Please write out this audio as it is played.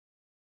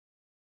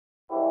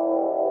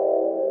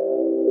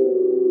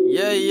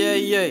Yeah.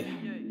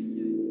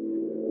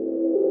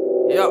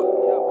 Yo,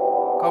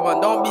 come on,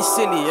 don't be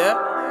silly, yeah?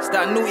 It's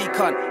that naughty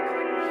cunt.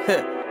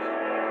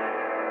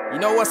 You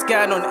know what's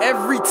going on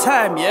every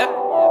time, yeah?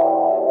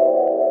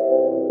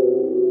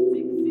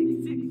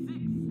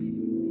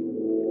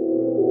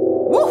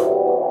 Woo!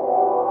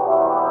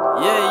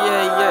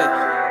 Yeah.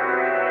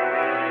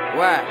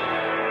 Why?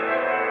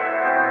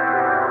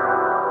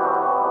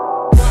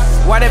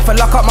 Why them for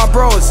lock up my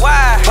bros?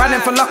 Why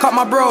them for lock up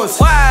my bros?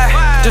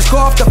 Why? Just go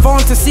off the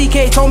phone to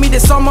CK, told me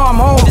this summer I'm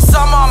home.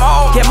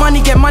 Get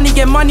money,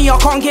 I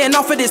can't get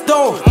enough of this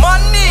dough.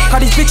 Cause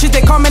these bitches, they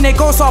come and they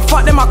go, so I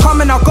fuck them, I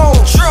come and I go.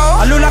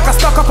 I look like I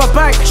stuck up a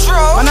bank,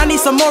 and I need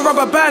some more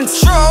rubber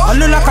bands. I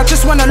look like I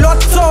just won a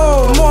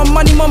lotto. More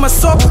money, mama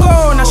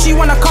soko. Now she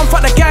wanna come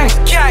fuck the gang.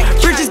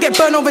 Bridges get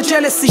burned over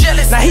jealousy.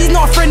 Now he's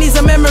not a friend, he's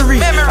a memory.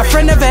 A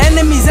friend of the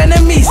enemies.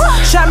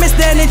 Shout miss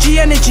the energy.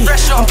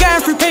 I'm going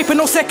through paper,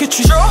 no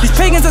secretary. These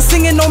pagans are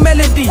singing no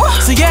melody.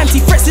 So yeah, empty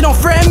threats, they don't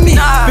threaten me.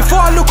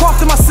 Before I look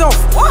after myself,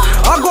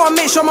 I gotta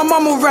make sure my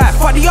mum will rap.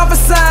 Fuck the other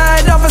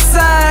side,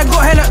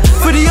 got hella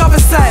for the other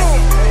side.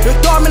 Look,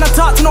 dog, man, I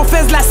talk to no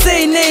feds like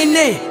say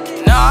nay.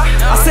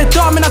 I said,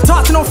 dog, man, I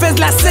talk to no feds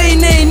like say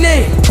nay.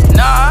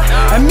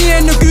 And me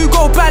and the goo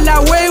go back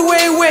like way.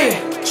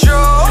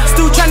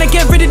 Still trying to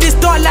get rid of this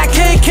dog like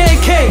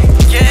KKK.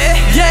 Yeah.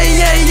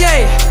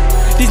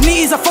 These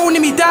niggas are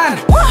phoning me down.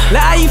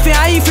 Like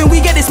how you think we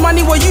get this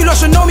money? Well, you lot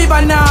should know me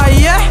by now,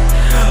 yeah?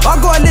 I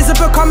got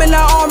Elizabeth coming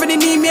like, I don't really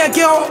need me a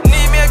girl.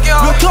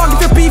 Look, dog, if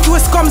you're beefy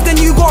with scums, then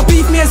you gotta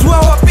beef me as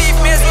well.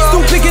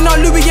 Still picking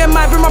up Louis and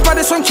might bring my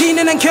brothers from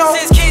Keenan and Kel.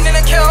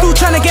 Still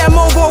trying to get a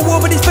mobile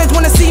war, but these feds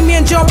wanna see me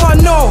in jail,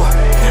 but no.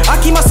 I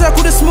keep my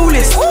circle the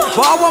smallest,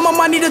 but I want my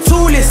money the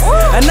tallest.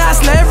 And now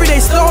it's like everyday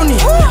stony,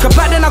 cause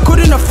back then I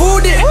couldn't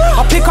afford it.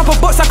 I pick up a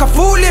box like a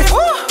fool lift.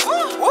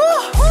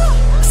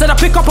 Said I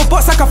pick up a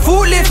box like a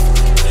fool lift.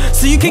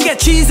 So you can get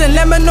cheese and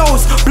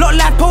lemonades, block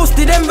like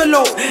posted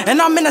envelope.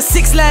 And I'm in a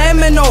 6 like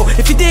M&O.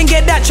 If you didn't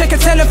get that, check your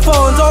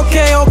telephones.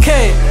 Okay.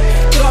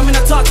 I'm in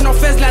a talk to no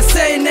feds like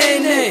say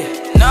nay.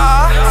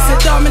 I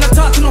said I'm in a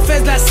talk to no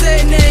feds like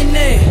say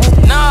nay.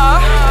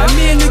 And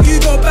me and the goo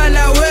go back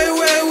like way.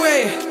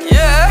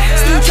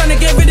 Still trying to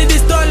get rid of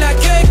this dog like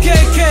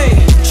KKK.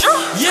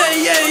 Yeah.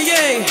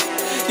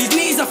 These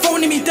niggas are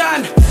phoning me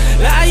down.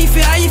 Like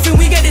how you think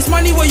we get this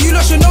money? Well, you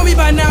lot should know me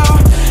by now.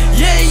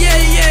 Yeah.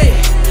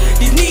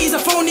 These niggas are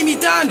phoning me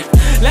down.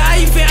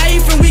 Like how you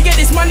think we get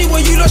this money? Well,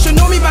 you lot should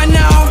know me by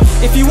now.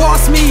 If you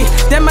ask me,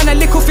 them man a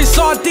lick off his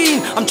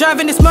sardine. I'm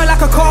driving this mud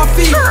like a car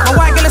thief. My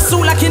white girl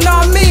assault like you know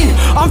what I mean.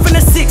 I'm from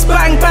the 6,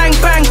 bang.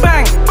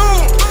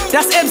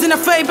 That's Ebs in a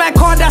 30 bag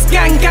car, that's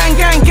gang.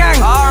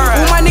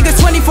 All my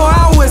niggas 24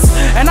 hours,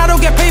 and I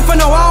don't get paid for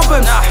no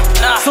albums.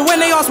 So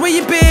when they ask where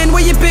you been,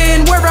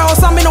 where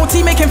else? I'm in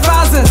OT making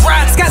thousands.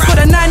 Scats got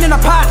a 9 in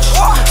a patch,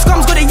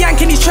 Scum's got a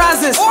yank in his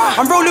trousers.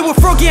 I'm rolling with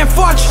Froggy and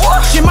Fudge.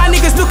 Shit, my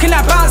niggas looking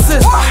like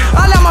bouncers.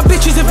 I like my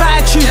bitches with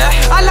attitude,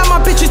 I like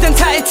my bitches them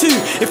tatted too.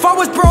 If I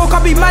was broke,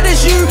 I'd be mad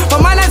as you, but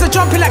my lines are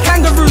jumping like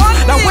kangaroos.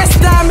 Now West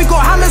Ham, we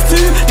got hammers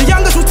too. The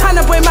youngest will tan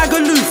up boy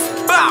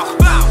Magaloof. Bow.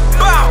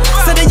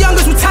 So the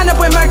youngest will tan up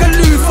boy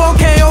Magaloof.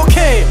 Okay.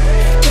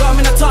 I'm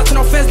in a talk to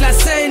no feds like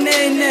say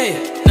nay.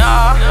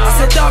 I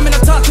said I'm in a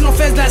talk to no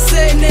feds like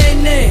say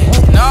nay.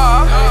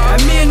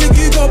 And me and the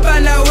goo go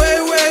back like way.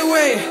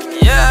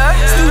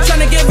 Still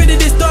trying to get rid of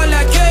this dog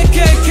like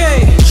KKK.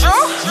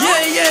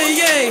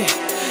 Yeah.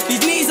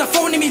 These niggas are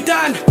phoning me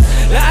down.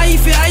 Like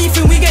how you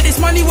think we get this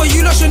money? Well,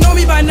 you lot should know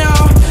me by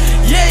now.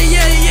 Yeah.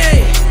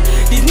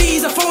 These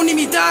niggas are phoning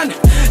me down.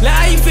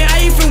 Like how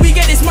you think we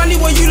get this money?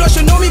 Well, you lot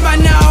should know me by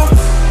now.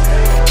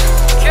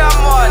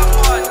 Come on,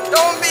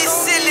 don't be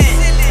silly.